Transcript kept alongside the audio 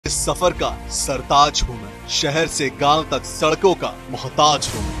इस सफर का सरताज हूँ मैं, शहर से गांव तक सड़कों का मोहताज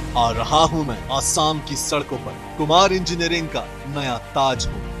हूँ मैं। आ रहा हूँ मैं आसाम की सड़कों पर, कुमार इंजीनियरिंग का नया ताज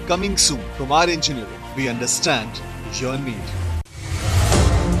हूँ। Coming soon, Kumar engineering, we understand your need.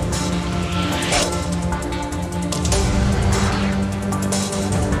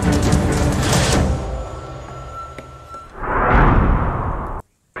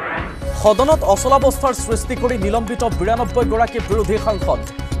 সদনত অচলাৱস্থাৰ সৃষ্টি কৰি নিলম্বিত ৯২ গৰাকী বিৰোধী সাংসদ।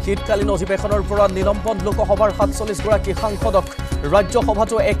 শীতকালীন অধিৱেশনৰ পৰা নিলম্বন লোকসভাৰ ৪৭ গৰাকী সাংসদক,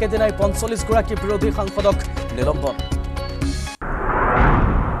 ৰাজ্যসভাতো একেদিনাই ৪৫ গৰাকী বিৰোধী সাংসদক নিলম্বন।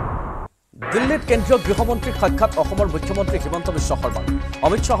 দিল্লীত কেন্দ্ৰীয় গৃহমন্ত্ৰীক সাক্ষাৎ অসমৰ মুখ্যমন্ত্ৰী হিমন্ত বিশ্ব শৰ্মা।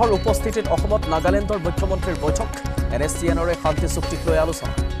 অমিত শ্বাহৰ উপস্থিতিত অসমত নাগালেণ্ডৰ মুখ্যমন্ত্ৰীৰ বৈঠক, NSCNৰে শান্তি চুক্তিক লৈ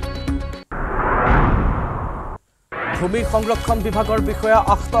আলোচনা। ভূমি সংৰক্ষণ বিভাগৰ বিষয়া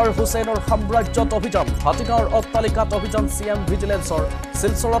আখতাৰ হুছেইনৰ সাম্ৰাজ্যত অভিযান, হাতীগাঁৱৰ অট্টালিকাত অভিযান CM ভিজিলেন্সৰ।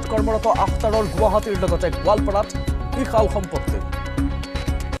 শিলচৰত কৰ্মৰত আখতাৰৰ গুৱাহাটীৰ লগতে গোৱালপাৰাত বিশাল সম্পত্তি।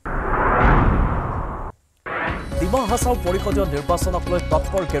 ডিমা হাছাও পৰিষদীয় নিৰ্বাচনক লৈ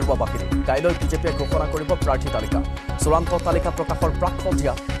তৎপৰ গেৰুৱা বাহিনী। কাইলৈ বিজেপিয়ে ঘোষণা কৰিব প্ৰাৰ্থী তালিকা। চূড়ান্ত তালিকা প্ৰকাশৰ প্ৰাক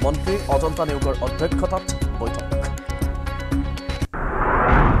সন্ধিয়া মন্ত্ৰী অজন্তা নেওগৰ অধ্যক্ষতাত বৈঠক।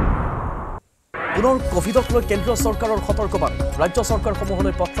 পুনৰ কোভিডক লৈ কেন্দ্ৰীয় চৰকাৰৰ সতৰ্কবাণী। ৰাজ্য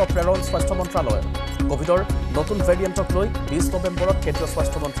চৰকাৰসমূহলৈ পত্ৰ প্ৰেৰণ স্বাস্থ্য মন্ত্ৰালয়ৰ। কোভিডৰ নতুন ভেৰিয়েণ্টক লৈ ২০ নৱেম্বৰত কেন্দ্ৰীয়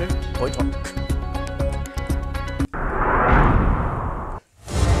স্বাস্থ্য মন্ত্ৰীৰ বৈঠক।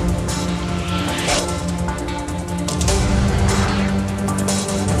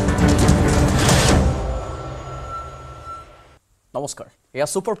 নমস্কাৰ, এয়া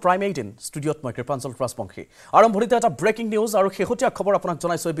ছুপাৰ প্ৰাইম 18 ষ্টুডিঅ'ত মই কৃপাঞ্জল ৰাজবংশী। আৰম্ভণিতে এটা ব্ৰেকিং নিউজ আৰু শেহতীয়া খবৰ আপোনাক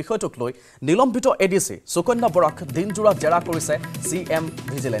জনাইছোঁ। এই বিষয়টোক লৈ নিলম্বিত ADC সুকন্যা বৰাক দিনজোৰা জেৰা কৰিছে CM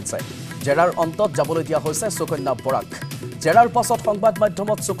ভিজিলেন্সে। জেৰাৰ অন্তত যাবলৈ দিয়া হৈছে সুকন্যা বৰাক। জেৰাৰ পাছত সংবাদ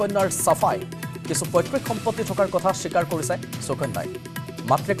মাধ্যমত সুকন্যাৰ চাফাই। কিছু পৈতৃক সম্পত্তি থকাৰ কথা স্বীকাৰ কৰিছে সুকন্যাই।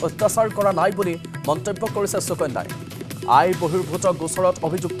 মাতৃক অত্যাচাৰ কৰা নাই বুলি মন্তব্য কৰিছে সুকন্যাই। আয় বহিৰ্ভূত গোচৰত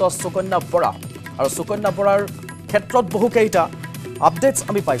অভিযুক্ত সুকন্যা বৰা আৰু সুকন্যা বৰাৰ ক্ষেত্ৰত বহুকেইটা আপডেটছ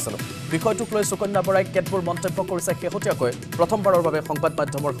আমি পাইছিলোঁ। বিষয়টোক লৈ সুকন্যা বৰাই কেতবোৰ মন্তব্য কৰিছে শেহতীয়াকৈ প্ৰথমবাৰৰ বাবে সংবাদ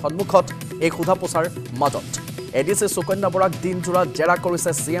মাধ্যমৰ সন্মুখত এই সোধা পোছাৰ মাজত। ADC সুকন্যা বৰাক দিনজোৰা জেৰা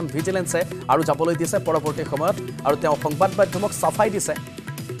কৰিছে CM ভিজিলেন্সে আৰু যাবলৈ দিছে পৰৱৰ্তী সময়ত। আৰু তেওঁ সংবাদ মাধ্যমক চাফাই দিছে।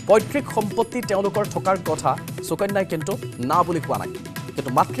 পৈতৃক সম্পত্তি তেওঁলোকৰ থকাৰ কথা সুকন্যাই কিন্তু না বুলি কোৱা নাই, কিন্তু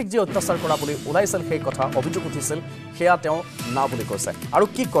মাতৃক যি অত্যাচাৰ কৰা বুলি ওলাইছিল সেই কথা অভিযোগ উঠিছিল, সেয়া তেওঁ না বুলি কৈছে। আৰু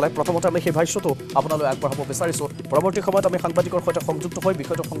কি ক'লে প্ৰথমতে আমি সেই ভাষ্যটো আপোনালৈ আগবঢ়াব বিচাৰিছোঁ। পৰৱৰ্তী সময়ত আমি সাংবাদিকৰ সৈতে সংযুক্ত হৈ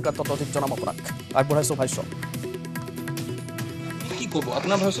বিষয়টো সংক্ৰান্তত অধিক জনাম আপোনাক। আগবঢ়াইছোঁ ভাষ্য। কি ক'ব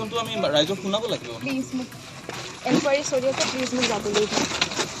আপোনাৰ ভাষণটো আমি ৰাইজক শুনাব লাগিব। প্লিজ মোক এনকুৱাৰী চলি আছে, প্লিজ মোক যাবলৈ দিয়ক।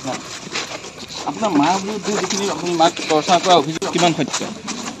 আপোনাৰ মাৰ বিৰুদ্ধে যিখিনি আপুনি মাক চৰ্চা কৰা অভিযোগ কিমান সত্য?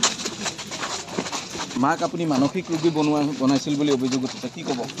 মাক আপুনি মানসিক ৰোগী বনাইছিল বুলি অভিযোগ উঠিছে, কি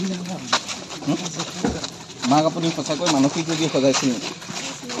ক'ব? মাক আপুনি সঁচাকৈ মানসিক ৰোগী সজাইছিল নেকি?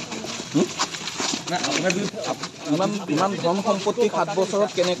 ইমান ধন সম্পত্তি 7 বছৰত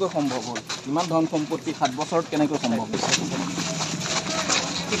কেনেকৈ সম্ভৱ হ'ল? ইমান ধন সম্পত্তি 7 বছৰত কেনেকৈ সম্ভৱ হৈছে?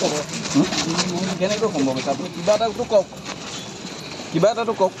 কি ক'ব? কেনেকৈ সম্ভৱ হৈছে? আপুনি কিবা এটাতো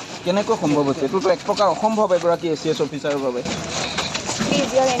কওক, কেনেকৈ সম্ভৱ হৈছে? এইটোতো এক প্ৰকাৰ অসম্ভৱ এগৰাকী ACS অফিচাৰৰ বাবে।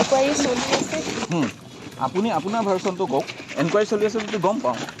 আপুনি আপোনাৰ ভাৰ্চনটো কওক। এনকুৱাৰী চলি আছে যদি গম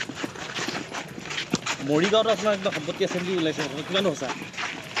পাওঁ। মৰিগাঁৱত আপোনাৰ কিবা সম্পত্তি আছে বুলি ওলাইছে, কিমান সঁচা?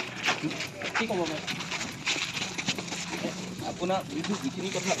 কি ক'ব বাৰু? আপোনাৰ যিখিনি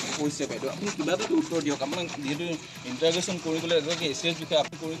কথা কৈছে বাইদেউ, আপুনি কিবা এটাতো উত্তৰ দিয়ক। আপোনাক যিহেতু ইণ্টাৰগেশ্যন কৰিবলৈ এগৰাকী ACS বিষয়ে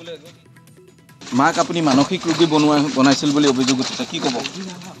আপুনি কৰিবলৈ মাক আপুনি মানসিক ৰোগী বনাইছিল বুলি অভিযোগ উঠিছে, কি ক'ব?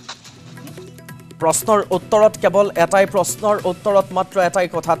 প্ৰশ্নৰ উত্তৰত কেৱল এটাই প্ৰশ্নৰ উত্তৰত মাত্ৰ এটাই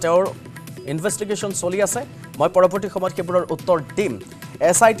কথা, তেওঁৰ ইনভেষ্টিগেশ্যন চলি আছে। মই পৰৱৰ্তী সময়ত সেইবোৰৰ উত্তৰ দিম।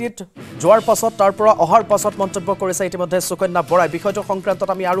 SITত যোৱাৰ পাছত, তাৰ পৰা অহাৰ পাছত মন্তব্য কৰিছে ইতিমধ্যে সুকন্যা বৰাই। বিষয়টো সংক্ৰান্তত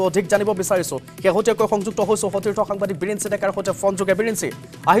আমি আৰু অধিক জানিব বিচাৰিছোঁ। শেহতীয়াকৈ সংযুক্ত হৈছোঁ সতীৰ্থ সাংবাদিক বীৰেঞ্চি ডেকাৰ সৈতে ফোনযোগে। বীৰেঞ্চি,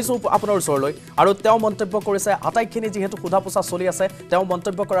 আহিছোঁ আপোনাৰ ওচৰলৈ। আৰু তেওঁ মন্তব্য কৰিছে আটাইখিনি যিহেতু সোধা পোছা চলি আছে, তেওঁ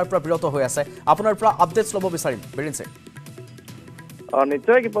মন্তব্য কৰাৰ পৰা বিৰত হৈ আছে। আপোনাৰ পৰা আপডেটছ ল'ব বিচাৰিম বীৰেঞ্চি।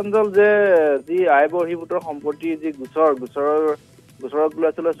 নিশ্চয় কৃপাঞ্জল, যে যি আয় বহিৰ্ভূত সম্পত্তিৰ যি গোচৰত লৈ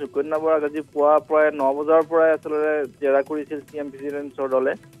আচলতে সুকন্যা বৰাক আজি পুৱা প্ৰায় 9 বজাৰ পৰাই আচলতে জেৰা কৰিছিল CM ভিজিলেন্সৰ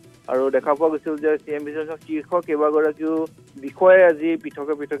দলে। আৰু দেখা পোৱা গৈছিল যে CM ভিজিলেন্সৰ শীৰ্ষ কেইবাগৰাকীও বিষয়াই আজি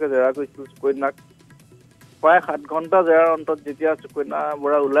পৃথকে জেৰা কৰিছিল সুকন্যাক। প্ৰায় 7 ঘণ্টা জেৰাৰ অন্তত যেতিয়া সুকন্যা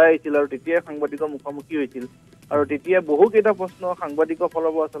বৰা ওলাই আহিছিল আৰু তেতিয়াই সাংবাদিকৰ মুখামুখি হৈছিল। আৰু তেতিয়া বহুকেইটা প্ৰশ্ন সাংবাদিকৰ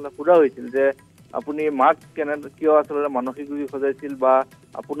ফালৰ পৰা আচলতে সোধা হৈছিল যে আপুনি মাক কিয় আচলতে মানসিক ৰোগী সজাইছিল, বা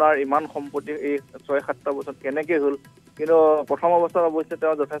আপোনাৰ ইমান সম্পত্তি এই 6-7টা বছৰত কেনেকৈ হ'ল, কিন্তু প্ৰথম অৱস্থাত অৱশ্যে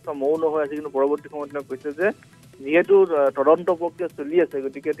তেওঁ যথেষ্ট মৌন হৈ আছে কিন্তু পৰৱৰ্তী সময়ত তেওঁ কৈছে যে যিহেতু তদন্ত প্ৰক্ৰিয়া চলি আছে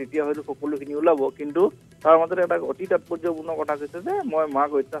গতিকে তেতিয়া হয়তো সকলোখিনি ওলাব কিন্তু তাৰ মাজতে এটা অতি তাৎপৰ্যপূৰ্ণ কথা কৈছে যে মই মাক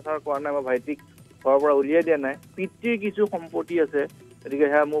অত্যাচাৰ কৰা নাই মই ভাইটিক ঘৰৰ পৰা উলিয়াই দিয়া নাই পিতৃৰ কিছু সম্পত্তি আছে গতিকে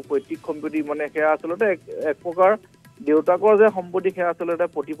সেয়া মোৰ পৈতৃক সম্পত্তি মানে সেয়া আচলতে এক প্ৰকাৰ দেউতাকৰ যে সম্পত্তি সেয়া আচলতে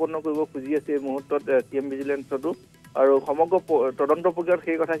প্ৰতিপন্ন কৰিব খুজি আছে এই মুহূৰ্তত চিএম ভিজিলেন্সতো আৰু সমগ্ৰ তদন্ত প্ৰক্ৰিয়াত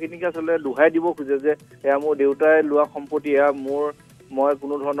সেই কথাখিনিকে আচলতে দোহাই দিব খোজে যে এয়া মোৰ দেউতাই লোৱা সম্পত্তি এয়া মই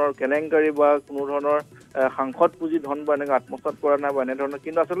কোনো ধৰণৰ কেলেংকাৰী বা কোনো ধৰণৰ সাংসদ পুঁজি ধন বা এনেকৈ আত্মসাৎ কৰা নাই বা এনেধৰণৰ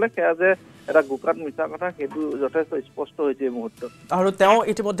কিন্তু আচলতে সেয়া যে এটা গোকাত মিছা কথা সেইটো যথেষ্ট স্পষ্ট হৈছে এই মুহূৰ্তত আৰু তেওঁ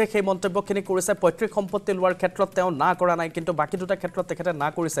ইতিমধ্যে সেই মন্তব্যখিনি কৰিছে পৈতৃক সম্পত্তি লোৱাৰ ক্ষেত্ৰত তেওঁ না কৰা নাই কিন্তু বাকী দুটা ক্ষেত্ৰত তেখেতে না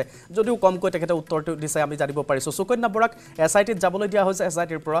কৰিছে যদিও কমকৈ তেখেতে উত্তৰটো দিছে আমি জানিব পাৰিছোঁ সুকন্যা বৰাক SITত যাবলৈ দিয়া হৈছে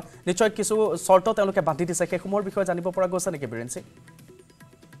SITৰ পৰা নিশ্চয় কিছু চৰ্ত তেওঁলোকে বান্ধি দিছে সেইসমূহৰ বিষয়ে জানিব পৰা গৈছে নেকি বীৰেন সিং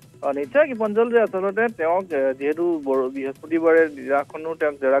নিশ্চয় কিপঞ্জল যে আচলতে তেওঁক যিহেতু বৃহস্পতিবাৰে দিনাখনো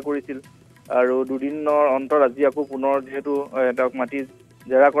তেওঁক জেৰা কৰিছিল আৰু দুদিনৰ অন্তত আজি আকৌ পুনৰ যিহেতু তেওঁক মাতি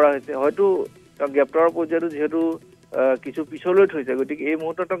জেৰা কৰা হৈছে হয়তো তেওঁক গ্ৰেপ্তাৰৰ পৰ্যায়তো যিহেতু কিছু পিছলৈ থৈছে গতিকে এই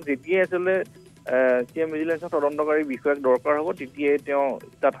মুহূৰ্তত তেওঁক যেতিয়াই আচলতে চিএম ভিজিলেন্সৰ তদন্তকাৰী বিষয়াক দৰকাৰ হ'ব তেতিয়াই তেওঁ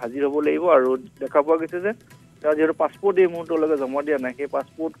তাত হাজিৰ হ'ব লাগিব আৰু দেখা পোৱা গৈছে যে তেওঁ যিহেতু পাছপোৰ্ট এই মুহূৰ্তলৈকে জমা দিয়া নাই সেই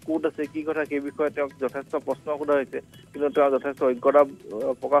পাছপোৰ্ট ক'ত আছে কি কথা সেই বিষয়ে তেওঁক যথেষ্ট প্ৰশ্ন সোধা হৈছে কিন্তু তেওঁ যথেষ্ট অজ্ঞতা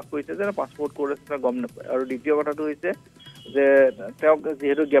প্ৰকাশ কৰিছে যে পাছপোৰ্ট ক'ত আছে তেওঁ গম নাপায় আৰু দ্বিতীয় কথাটো হৈছে যে তেওঁক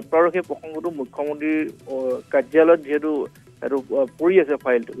যিহেতু গ্ৰেপ্তাৰৰ সেই প্ৰসংগটো মুখ্যমন্ত্ৰীৰ কাৰ্যালয়ত যিহেতু আৰু পৰি আছে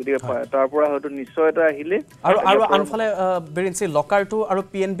ফাইলটো গতিকে তাৰ পৰা হয়তো নিশ্চয়তা আহিলে আৰু আনফালে বীৰেন সিং লকাৰটো আৰু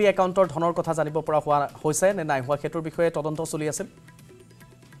PNB একাউণ্টৰ ধনৰ কথা জানিব পৰা হোৱা হৈছে নে নাই হোৱা সেইটোৰ বিষয়ে তদন্ত চলি আছিল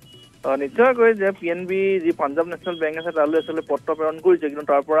নিশ্চয়কৈ যে PNB যি পাঞ্জাৱ নেশ্যনেল বেংক আছে তালৈ আচলতে পত্ৰ প্ৰেৰণ কৰিছে কিন্তু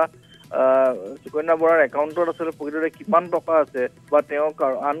তাৰ পৰা সুকন্যা বৰাৰ একাউণ্টত আচলতে প্ৰকৃততে কিমান টকা আছে বা তেওঁ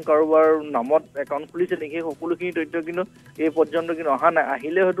আন কাৰোবাৰ নামত একাউণ্ট খুলিছে নেকি সেই সকলোখিনি তথ্য কিন্তু এই পৰ্যন্ত কিন্তু অহা নাই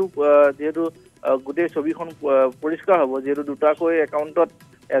আহিলে হয়তো যিহেতু গোটেই ছবিখন পৰিষ্কাৰ হ'ব যিহেতু দুটাকৈ একাউণ্টত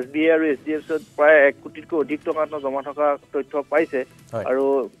SBI আৰু HDFCত প্ৰায় 1 কোটিতকৈ অধিক টকা জমা থকা তথ্য পাইছে আৰু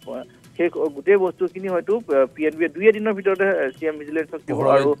সেই গোটেই বস্তুখিনি হয়তো PNB 2 দিনৰ ভিতৰতে চিএম ভিজিলেন্সক দিব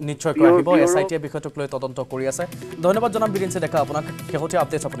আৰু নিশ্চয় আহিব SIT বিষয়টোক লৈ তদন্ত কৰি আছে ধন্যবাদ জনাম বীৰেন সিং দেখা আপোনাক শেহতীয়া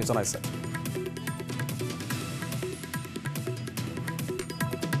আপডেট আপুনি জনাইছে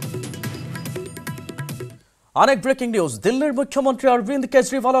আনেক ব্ৰেকিং নিউজ দিল্লীৰ মুখ্যমন্ত্ৰী অৰবিন্দ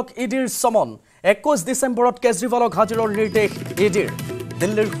কেজৰিৱালক ইডিৰ সমন 21 ডিচেম্বৰত কেজৰিৱালক হাজিৰৰ নিৰ্দেশ ইডিৰ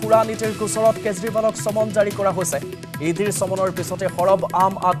দিল্লীৰ খুৰা নীতিৰ গোচৰত কেজৰিৱালক সমন জাৰি কৰা হৈছে ইডিৰ সমনৰ পিছতে সৰব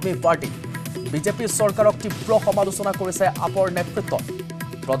আম আদমি পাৰ্টি বিজেপি চৰকাৰক তীব্ৰ সমালোচনা কৰিছে আপৰ নেতৃত্ব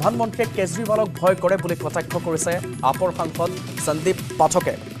প্ৰধানমন্ত্ৰীয়ে কেজৰিৱালক ভয় কৰে বুলি কটাক্ষ কৰিছে আপৰ সাংসদ সন্দীপ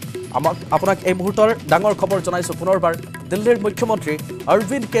পাঠকে আপোনাক এই মুহূৰ্তৰ ডাঙৰ খবৰ জনাইছো পুনৰবাৰ দিল্লীৰ মুখ্যমন্ত্ৰী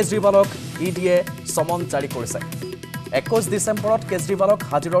অৰবিন্দ কেজৰিৱালক ইডিয়ে সমন জাৰি কৰিছে 21 ডিচেম্বৰত কেজৰিৱালক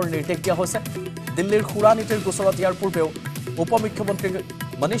হাজিৰৰ নিৰ্দেশ দিয়া হৈছে দিল্লীৰ খুৰা নীতিৰ গোচৰত ইয়াৰ পূৰ্বেও উপমুখ্যমন্ত্ৰী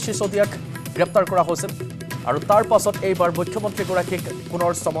মনীষ সিসোদিয়াক গ্ৰেপ্তাৰ কৰা হৈছিল আৰু তাৰ পাছত এইবাৰ মুখ্যমন্ত্ৰীগৰাকীক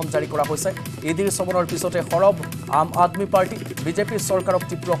পুনৰ সমন জাৰি কৰা হৈছে ইডিৰ সমনৰ পিছতে সৰব আম আদমি পাৰ্টি বিজেপি চৰকাৰক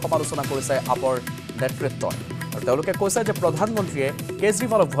তীব্ৰ সমালোচনা কৰিছে আপৰ নেতৃত্বই আৰু তেওঁলোকে কৈছে যে প্ৰধানমন্ত্ৰীয়ে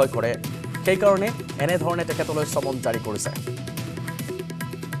কেজৰিৱালক ভয় কৰে সেইকাৰণে এনেধৰণে তেখেতলৈ সমন জাৰি কৰিছে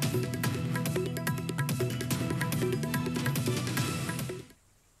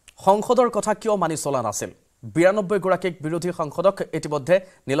সংসদৰ কথা কিয় মানি চলা নাছিল 92 গৰাকীক বিৰোধী সাংসদক ইতিমধ্যে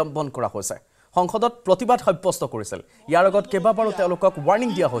নিলম্বন কৰা হৈছে সংসদত প্ৰতিবাদ সাব্যস্ত কৰিছিল ইয়াৰ আগত কেইবাবাৰো তেওঁলোকক ৱাৰ্নিং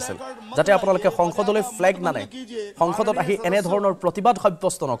দিয়া হৈছিল যাতে আপোনালোকে সংসদলৈ ফ্লেগ নানে সংসদত আহি এনে ধৰণৰ প্ৰতিবাদ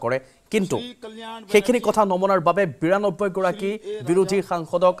সাব্যস্ত নকৰে কিন্তু সেইখিনি কথা নমনাৰ বাবে 92 গৰাকী বিৰোধী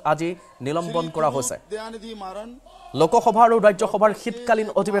সাংসদক আজি নিলম্বন কৰা হৈছে লোকসভা আৰু ৰাজ্যসভাৰ শীতকালীন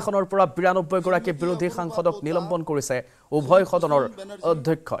অধিৱেশনৰ পৰা 92 গৰাকী বিৰোধী সাংসদক নিলম্বন কৰিছে উভয় সদনৰ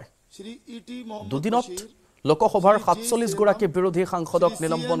অধ্যক্ষই দুদিনত লোকসভাৰ 47 গৰাকী বিৰোধী সাংসদক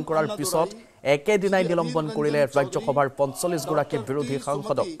নিলম্বন কৰাৰ পিছত একেদিনাই নিলম্বন কৰিলে ৰাজ্যসভাৰ 45 গৰাকী বিৰোধী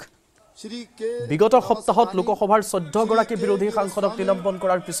সাংসদক বিগত সপ্তাহত লোকসভাৰ 14 গৰাকী বিৰোধী সাংসদক নিলম্বন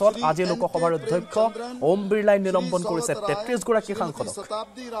কৰাৰ পিছত আজি লোকসভাৰ অধ্যক্ষ ওম বিৰলাই নিলম্বন কৰিছে 33 গৰাকী সাংসদক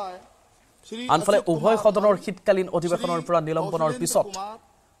আনফালে উভয় সদনৰ শীতকালীন অধিৱেশনৰ পৰা নিলম্বনৰ পিছত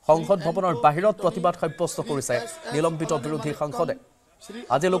সংসদ ভৱনৰ বাহিৰত প্ৰতিবাদ সাব্যস্ত কৰিছে নিলম্বিত বিৰোধী সাংসদে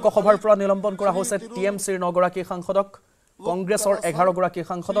আজি লোকসভাৰ পৰা নিলম্বন কৰা হৈছে টিএমচিৰ 9 গৰাকী সাংসদক কংগ্ৰেছৰ 11 গৰাকী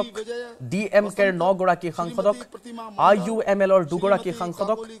সাংসদক ডিএমকেৰ 9 গৰাকী সাংসদক আইইউএমএলৰ 2 গৰাকী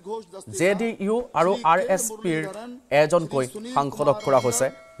সাংসদক জেডিইউ আৰু আৰএছপিৰ এজনকৈ সাংসদক কৰা হৈছে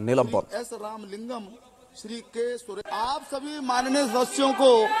নিলম্বন आप सभी माननीय सदस्यों को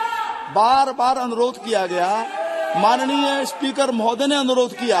बार बार अनुरोध किया गया माननीय स्पीकर महोदय ने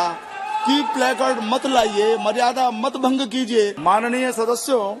अनुरोध किया कि प्लेकार्ड मत लाइए, मर्यादा मत भंग कीजिए। माननीय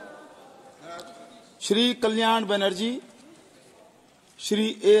सदस्यों, श्री कल्याण बनर्जी, श्री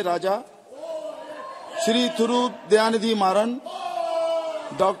ए राजा, श्री थुरु दयानिधि मारन,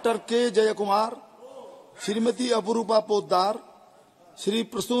 डॉक्टर के जयकुमार, श्रीमती अपुरूपा पोद्दार, श्री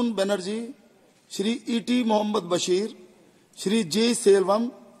प्रसून बनर्जी, श्री ईटी मोहम्मद बशीर, श्री जे Selvam,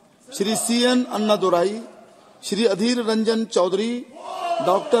 Shri CN Annadurai, Shri Adhir Ranjan Chaudhary,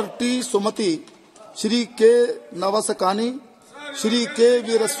 doctor T सुमति, श्री के नवसकानी, श्री के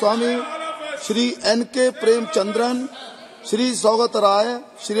वीरस्वामी, श्री एन के प्रेमचंद्रन, श्री सौगत राय,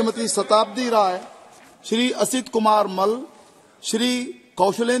 श्रीमती शताब्दी राय, श्री असित कुमार मल, Shri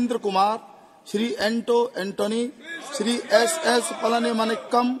Kaushalendra Kumar, Shri एंटो Antony, Shri S S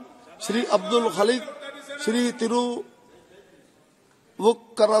पलानीमानिक्कम, Shri Abdul Khaleeq, Shri तिरुवुक्करसर,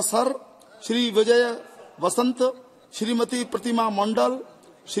 Shri Vijay Vasant, Shrimati Pratima Mandal,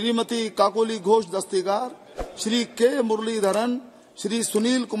 Shrimati Kakoli Ghosh दस्तीगार, Shri K Muraleedharan, Shri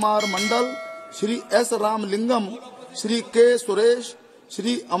Sunil Kumar Mandal, Shri S Ramalingam, Shri K Suresh,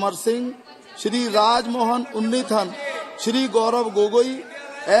 Shri Amar Singh, Shri Rajmohan Unnithan, Shri Gaurav Gogoi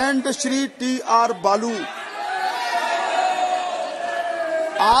and Shri T R बालू।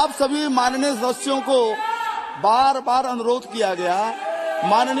 आप सभी माननीय सदस्यों को बार बार अनुरोध किया गया,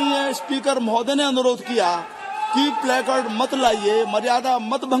 माननीय स्पीकर महोदय ने अनुरोध किया कि प्लेकार्ड मत लाइए, मर्यादा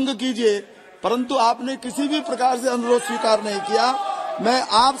मत भंग कीजिए, परंतु आपने किसी भी प्रकार से अनुरोध स्वीकार नहीं किया। मैं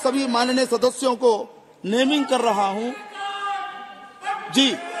आप सभी माननीय सदस्यों को नेमिंग कर रहा हूं। जी।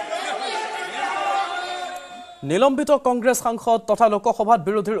 নিলম্বিত কংগ্ৰেছ সাংসদ তথা লোকসভাত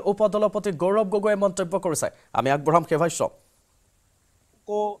বিৰোধীৰ উপদলপতি গৌৰৱ গগৈয়ে মন্তব্য কৰিছে। আমি আগবঢ়াম সেই ভাষ্য।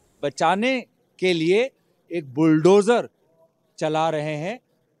 को बचाने के लिए एक बुलडोजर चला रहे हैं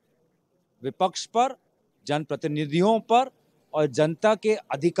विपक्ष पर, जनप्रतिनिधियों पर और जनता के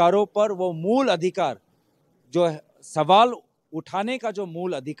अधिकारों पर। वो मूल अधिकार जो सवाल उठाने का जो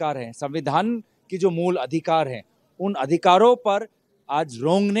मूल अधिकार है, संविधान की जो मूल अधिकार है, उन अधिकारों पर आज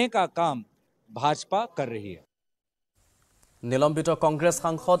रोंगने का काम भाजपा कर रही है। নিলম্বিত কংগ্ৰেছ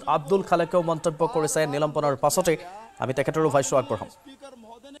সাংসদ আব্দুল খালেকেও মন্তব্য কৰিছে। নিলম্বনৰ পাছতে আমি তেখেতৰো ভাষ্য আগবঢ়াম।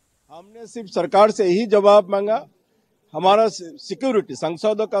 हमने सिर्फ सरकार से यही जवाब मांगा, हमारा सिक्योरिटी,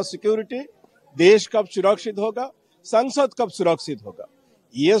 संसदों का सिक्योरिटी, देश कब सुरक्षित होगा, संसद कब सुरक्षित होगा,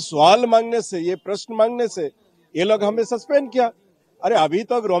 ये सवाल मांगने से, ये प्रश्न मांगने से ये लोग हमें सस्पेंड किया। अरे अभी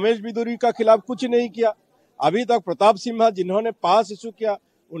तक रमेश बिदुरी का खिलाफ कुछ नहीं किया, अभी तक प्रताप सिम्हा जिन्होंने पास इशू किया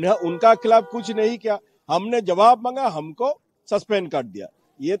उनका खिलाफ कुछ नहीं किया। हमने जवाब मांगा, हमको सस्पेंड कर दिया।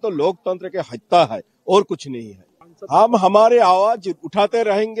 ये तो लोकतंत्र के हत्या है और कुछ नहीं है। हम हमारे आवाज उठाते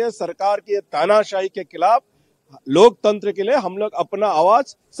रहेंगे सरकार की तानाशाही के खिलाफ। लोकतंत्र के लिए हम लोग अपना आवाज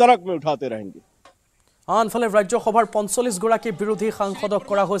सड़क में उठाते रहेंगे। আনফালে ৰাজ্যসভাৰ ৪৫ গৰাকী বিৰোধী সাংসদক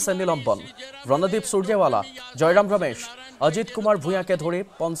কৰা হৈছে নিলম্বন। ৰণদীপ সূৰ্যেৱালা, জয়ৰাম ৰমেশ, অজিত কুমাৰ ভূঞাকে ধৰি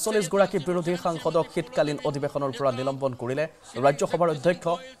 ৪৫ গৰাকী বিৰোধী সাংসদক শীতকালীন অধিৱেশনৰ পৰা নিলম্বন কৰিলে ৰাজ্যসভাৰ অধ্যক্ষ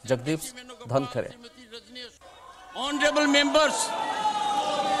Jagdeep ধনখৰে। Honorable members,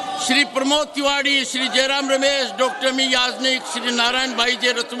 Shri Pramod Tiwari, Shri Jairam Ramesh, Dr. Mi Yaznik, Shri Narayan Bhai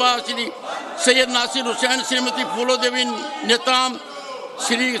J. Ratwa, Shri Sayyid Nasir Hussain, Srimati Phulo Devi Netam,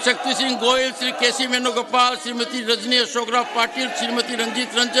 Shri Shakti Singh Goyal, Shri K.C. Venugopal, Srimati Rajni Ashokra Patil, Srimati Ranjit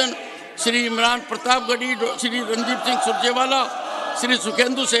Ranjan, Shri Imran Pratap Gadi, Shri Ranjit Singh Surjewala, Shri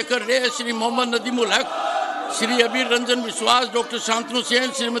Sukhendu Shekhar Ray, Shri Mohammad Nadimul Haq, Shri Abir Ranjan Vishwas, Dr. Shantanu Sen,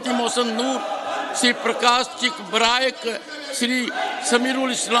 Srimati Mohsen Noor, Shri Prakash Chik Baraik, Shri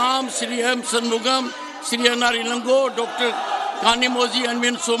Samirul Islam, Shri M. Sanmugam, Shri Anar Ilango, Dr. Kani Mozi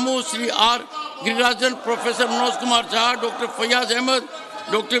Anwin Somu, Shri R. Girirajan, Professor Manoj Kumar Jha, Dr. Fayaz Ahmed,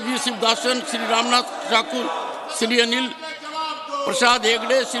 Dr. V. Sivdasan, Shri Ramnath Thakur, Shri Anil Prasad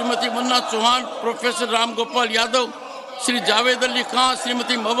Hegde, Srimati Manna Chauhan, Professor Ram Gopal Yadav, Shri Javed Ali Khan,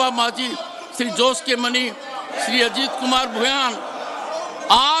 Srimati Mava Maji, Shri Jos K. Mani, Shri Ajit Kumar Bhuyan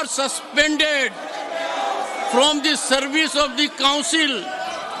are suspended from the service of the council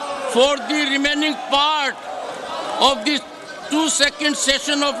for the remaining part of the 2nd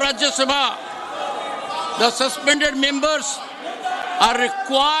session of Rajya Sabha. The suspended members are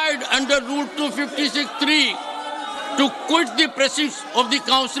required under Rule 256(3) to quit the precincts of the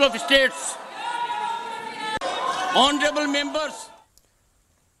Council of States. Honorable members,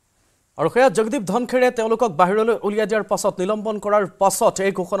 আৰু সেয়া জগদীপ ধনখৰে তেওঁলোকক বাহিৰলৈ উলিয়াই দিয়াৰ পাছত নিলম্বন কৰাৰ পাছত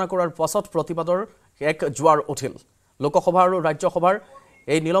এই ঘোষণা কৰাৰ পাছত প্ৰতিবাদৰ এক জোৱাৰ উঠিল। লোকসভা আৰু ৰাজ্যসভাৰ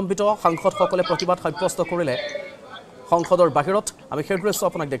এই নিলম্বিত সাংসদসকলে প্ৰতিবাদ সাব্যস্ত কৰিলে সংসদৰ বাহিৰত। আমি সেই দৃশ্য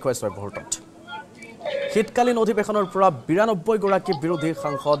আপোনাক দেখুৱাইছোঁ মুহূৰ্তত। শীতকালীন অধিৱেশনৰ পৰা ৯২ গৰাকী বিৰোধী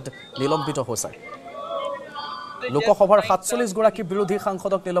সাংসদ নিলম্বিত হৈছে। লোকসভাৰ 47 গৰাকী বিৰোধী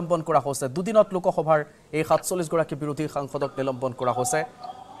সাংসদক নিলম্বন কৰা হৈছে দুদিনত লোকসভাৰ এই 47 গৰাকী বিৰোধী সাংসদক নিলম্বন কৰা হৈছে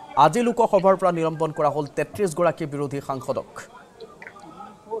আজি লোকসভাৰ পৰা নিলম্বন কৰা হ'ল 33 গৰাকী বিৰোধী সাংসদক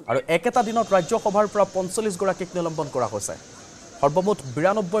আৰু একেটা দিনত ৰাজ্যসভাৰ পৰা 45 গৰাকীক নিলম্বন কৰা হৈছে সৰ্বমুঠ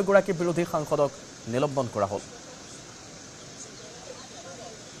 92 গৰাকী বিৰোধী সাংসদক নিলম্বন কৰা হ'ল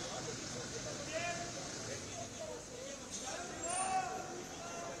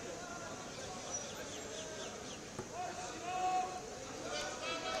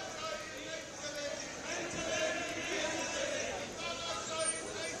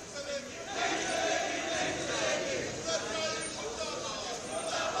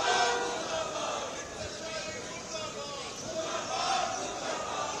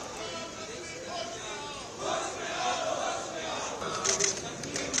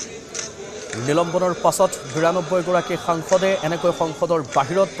নিলম্বনৰ পাছত 92 গৰাকী সাংসদে এনেকৈ সংসদৰ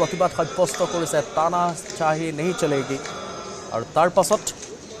বাহিৰত প্ৰতিবাদ সাব্যস্ত কৰিছে তানা চাহি নেহি চলেগি আৰু তাৰ পাছত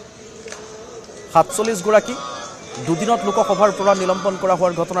 47 গৰাকী দুদিনত লোকসভাৰ পৰা নিলম্বন কৰা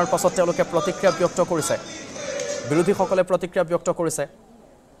হোৱাৰ ঘটনাৰ পাছত তেওঁলোকে প্ৰতিক্ৰিয়া ব্যক্ত কৰিছে বিৰোধীসকলে প্ৰতিক্ৰিয়া ব্যক্ত কৰিছে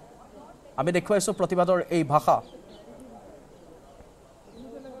আমি দেখুৱাইছো প্ৰতিবাদৰ এই ভাষা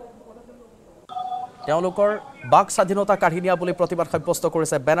তেওঁলোকৰ বাক স্বাধীনতা কাঢ়ি নিয়া বুলি প্ৰতিবাদ সাব্যস্ত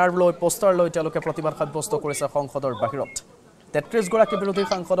কৰিছে বেনাৰ লৈ পোষ্টাৰ লৈ তেওঁলোকে প্ৰতিবাদ সাব্যস্ত কৰিছে সংসদৰ বাহিৰত 33 গৰাকী বিৰোধী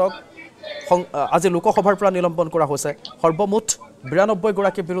সাংসদক আজি লোকসভাৰ পৰা নিলম্বন কৰা হৈছে সৰ্বমুঠ 92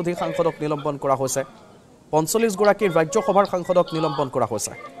 গৰাকী বিৰোধী সাংসদক নিলম্বন কৰা হৈছে 45 গৰাকী ৰাজ্যসভাৰ সাংসদক নিলম্বন কৰা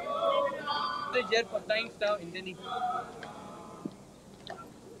হৈছে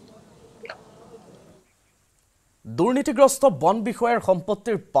দুৰ্নীতিগ্ৰস্ত বন বিষয়াৰ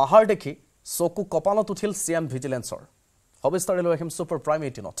সম্পত্তিৰ পাহাৰ দেখি চকু কপালত উঠিল সিএম ভিজিলেন্সৰ সবিস্তাৰে লৈ আহিম সুপাৰ প্ৰাইম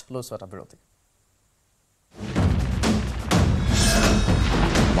 18ত লৈছো এটা বিৰতি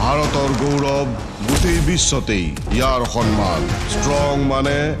ভাৰতৰ গৌৰৱ গোটেই বিশ্বতেই ইয়াৰ সন্মান স্ট্ৰং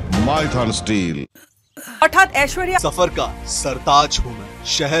মানে মাইথান ষ্টীল अर्थात ऐश्वर्या सफर का सरताज हूँ मैं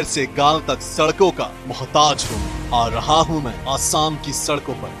शहर से गांव तक सड़कों का मोहताज हूँ आ रहा हूँ मैं आसाम की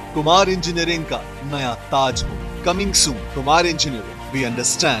सड़कों पर कुमार इंजीनियरिंग का नया ताज हूँ coming soon Kumar engineering we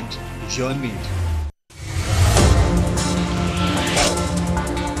understand your need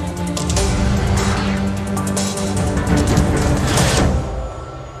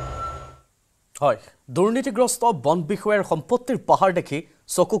হয় দুৰ্নীতিগ্ৰস্ত বন বিষয়াৰ সম্পত্তিৰ পাহাৰ দেখি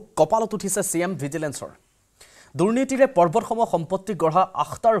চকু কপালত উঠিছে সিএম ভিজিলেন্সৰ দুৰ্নীতিৰে পৰ্বতসমূহ সম্পত্তি গঢ়া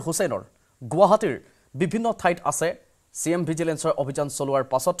আখতাৰ হুছেইনৰ গুৱাহাটীৰ বিভিন্ন ঠাইত আছে সিএম ভিজিলেন্সৰ অভিযান চলোৱাৰ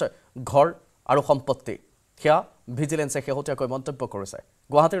পাছত ঘৰ আৰু সম্পত্তি হিয়া ভিজিলেন্সে শেহতীয়াকৈ মন্তব্য কৰিছে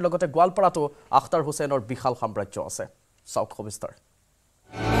গুৱাহাটীৰ লগতে গোৱালপাৰাতো আখতাৰ হুছেইনৰ বিশাল সাম্ৰাজ্য আছে চাওক সবিস্তাৰ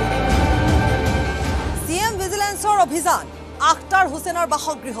সিএম ভিজিলেন্সৰ অভিযান আখতাৰ হুছেইনৰ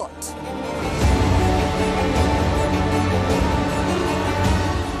বাসগৃহত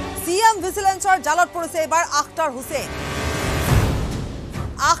সিএম ভিজিলেন্সৰ জালত পৰিছে এবাৰ আখতাৰ হুছেইন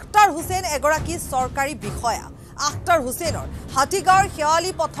আখতাৰ হুছেইন এগৰাকী চৰকাৰী বিষয়া আখতাৰ হুছেইনৰ হাতীগাঁৱৰ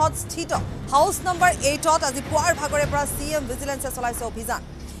শেৱালী পথত স্থিত হাউচ নম্বৰ 8ত আজি পুৱাৰ ভাগৰে পৰা সিএম ভিজিলেন্সে চলাইছে অভিযান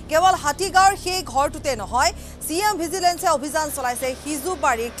কেৱল হাতীগাঁৱৰ সেই ঘৰটোতে নহয় সিএম ভিজিলেন্সে অভিযান চলাইছে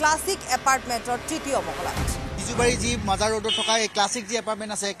হিজুবাৰী ক্লাছিক এপাৰ্টমেণ্টৰ তৃতীয় মহলাত হিজুবাৰী যি মাজাৰ ৰোডত থকা এই ক্লাছিক যি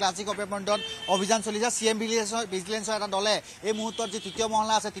এপাৰ্টমেণ্ট আছে ক্লাছিক এপাৰ্টমেণ্টত অভিযান চলিছে সিএম ভিজিলেন্সৰ এটা দলে এই মুহূৰ্তত যি তৃতীয়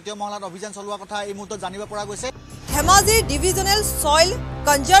মহলা আছে তৃতীয় মহলাত অভিযান চলোৱা কথা এই মুহূৰ্তত জানিব পৰা গৈছে ধেমাজিৰ ডিভিজনেল সইল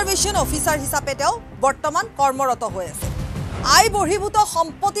কনজাৰভেশ্যন অফিচাৰ হিচাপে তেওঁ বৰ্তমান কৰ্মৰত হৈ আছে আই বহিৰ্ভূত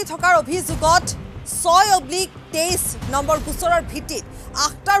সম্পত্তি থকাৰ অভিযোগত 6/23 নম্বৰ গোচৰৰ ভিত্তিত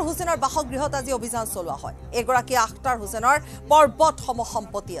আখতাৰ হুছেইনৰ বাসগৃহত আজি অভিযান চলোৱা হয় এগৰাকী আখতাৰ হুছেইনৰ পৰ্বতসমূহ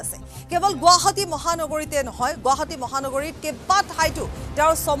সম্পত্তি আছে কেৱল গুৱাহাটী মহানগৰীতে নহয় গুৱাহাটী মহানগৰীত কেইবা ঠাইতো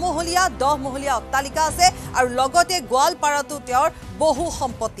তেওঁৰ সমহলীয়া 10 মহলীয়া অট্টালিকা আছে আৰু লগতে গোৱালপাৰাতো তেওঁৰ বহু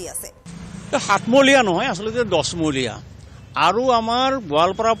সম্পত্তি আছে 7 মহলীয়া নহয় আসলে 10 মহলীয়া আৰু আমাৰ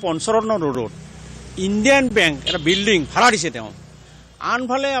গোৱালপাৰা পঞ্চৰত্ন ৰোডত ইণ্ডিয়ান বেংক এটা বিল্ডিং ভাড়া দিছে তেওঁ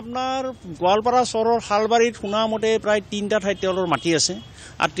আনফালে আপোনাৰ গোৱালপাৰা চহৰৰ হালবাৰীত শুনা মতে প্ৰায় 3টা ঠাইত তেওঁৰ মাটি আছে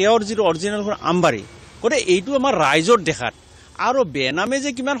আৰু তেওঁৰ যিটো অৰিজিনেল ঘৰ আমবাৰী গতে এইটো আমাৰ ৰাইজৰ দেখাত আৰু বেনামে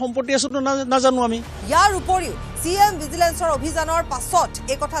যে কিমান সম্পত্তি আছে নাজানো আমি ইয়াৰ উপৰিও সিএম ভিজিলেন্সৰ অভিযানৰ পাছত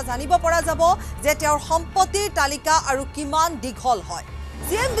এই কথা জানিব পৰা যাব যে তেওঁৰ সম্পত্তিৰ তালিকা আৰু কিমান দীঘল হয়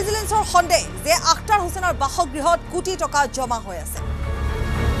সিএম ভিজিলেন্সৰ সন্দেহ যে আখতাৰ হুছেইনৰ বাসগৃহত কোটি টকা জমা হৈ আছে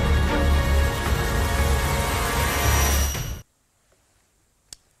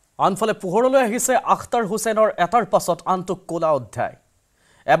আনফালে পোহৰলৈ আহিছে আখতাৰ হুছেইনৰ এটাৰ পাছত আনটো কোলা অধ্যায়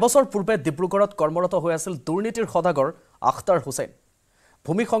এবছৰ পূৰ্বে ডিব্ৰুগড়ত কৰ্মৰত হৈ আছিল দুৰ্নীতিৰ সদাগৰ আখতাৰ হুছেইন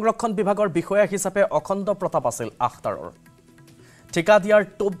ভূমি সংৰক্ষণ বিভাগৰ বিষয়া হিচাপে অখণ্ড প্ৰতাপ আছিল আখতাৰৰ ঠিকা দিয়াৰ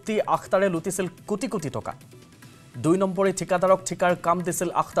টোপ দি আখতাৰে লুটিছিল কোটি কোটি টকা 2 নম্বৰী ঠিকাদাৰক ঠিকাৰ কাম দিছিল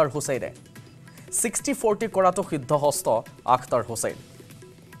আখতাৰ হুছেইনে 60-40 কৰাটো সিদ্ধহস্ত আখতাৰ হুছেইন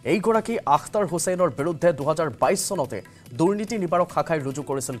এইগৰাকী আখতাৰ হুছেইনৰ বিৰুদ্ধে 2022 চনতে দুৰ্নীতি নিবাৰক শাখাই ৰুজু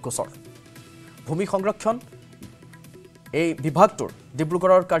কৰিছিল গোচৰ ভূমি সংৰক্ষণ এই বিভাগটোৰ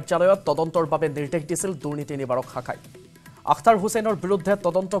ডিব্ৰুগড়ৰ কাৰ্যালয়ত তদন্তৰ বাবে নিৰ্দেশ দিছিল দুৰ্নীতি নিবাৰক শাখাই আখতাৰ হুছেইনৰ বিৰুদ্ধে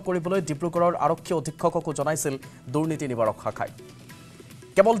তদন্ত কৰিবলৈ ডিব্ৰুগড়ৰ আৰক্ষী অধীক্ষককো জনাইছিল দুৰ্নীতি নিবাৰক শাখাই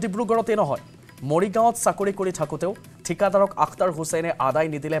কেৱল ডিব্ৰুগড়তে নহয় মৰিগাঁৱত চাকৰি কৰি থাকোতেও ঠিকাদাৰক আখতাৰ হুছেইনে আদায়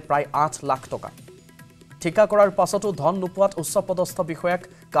নিদিলে প্ৰায় 8 লাখ টকা ঠিকা কৰাৰ পাছতো ধন নোপোৱাত উচ্চপদস্থ বিষয়াক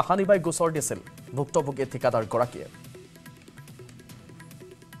কাহানিবাই গোচৰ দিছিল ভুক্তভোগী ঠিকাদাৰ গৰাকীয়ে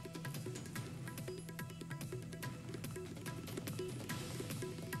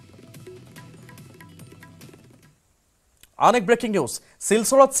আনেক ব্ৰেকিং নিউজ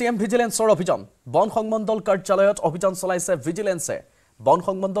সিলচৰত সিএম ভিজিলেন্সৰ অভিযান বন সংমণ্ডল কাৰ্যালয়ত অভিযান চলাইছে ভিজিলেন্সে বন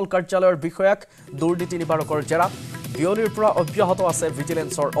সংমণ্ডল কাৰ্যালয়ৰ বিষয়াক দুৰ্নীতি নিবাৰকৰ জেৰা বিয়লিৰ পৰা অব্যাহত আছে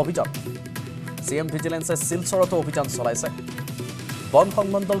ভিজিলেন্সৰ অভিযান সিএম ভিজিলেন্সে সিলচৰতো অভিযান চলাইছে বন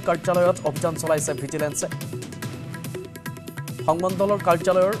সংমণ্ডল কাৰ্যালয়ত অভিযান চলাইছে ভিজিলেন্সে সংমণ্ডলৰ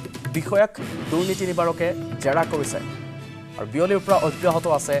কাৰ্যালয়ৰ বিষয়াক দুৰ্নীতি নিবাৰকে জেৰা কৰিছে আৰু বিয়লিৰ পৰা অব্যাহত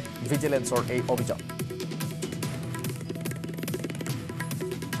আছে ভিজিলেন্সৰ এই অভিযান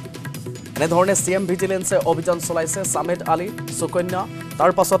এনেধৰণে সিএম ভিজিলেন্সে অভিযান চলাইছে সামেদ আলী সুকন্যা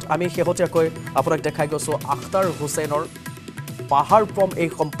তাৰ পাছত আমি শেহতীয়াকৈ আপোনাক দেখাই গৈছো আখতাৰ হুছেইনৰ পাহাৰ প্ৰম এই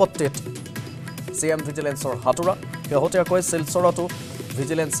সম্পত্তিত সিএম ভিজিলেন্সৰ হাতুৰা শেহতীয়াকৈ সিলচৰতো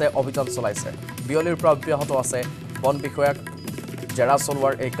ভিজিলেন্সে অভিযান চলাইছে বিয়লিৰ পৰা অব্যাহত আছে বন বিষয়াক জেৰা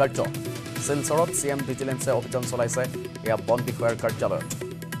চলোৱাৰ এই কাৰ্য সিলচৰত সিএম ভিজিলেন্সে অভিযান চলাইছে এয়া বন বিষয়াৰ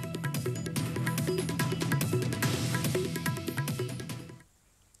কাৰ্যালয়ত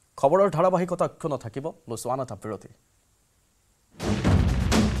খবৰৰ ধাৰাবাহিকতা অক্ষুণ্ণ থাকিব লৈছো আন এটা বিৰতি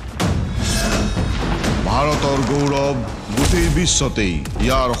ভাৰতৰ গৌৰৱ গোটেই বিশ্বতেই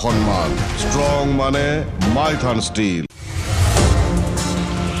ইয়াৰ সন্মান ষ্ট্ৰং মানে মাইথান ষ্টীল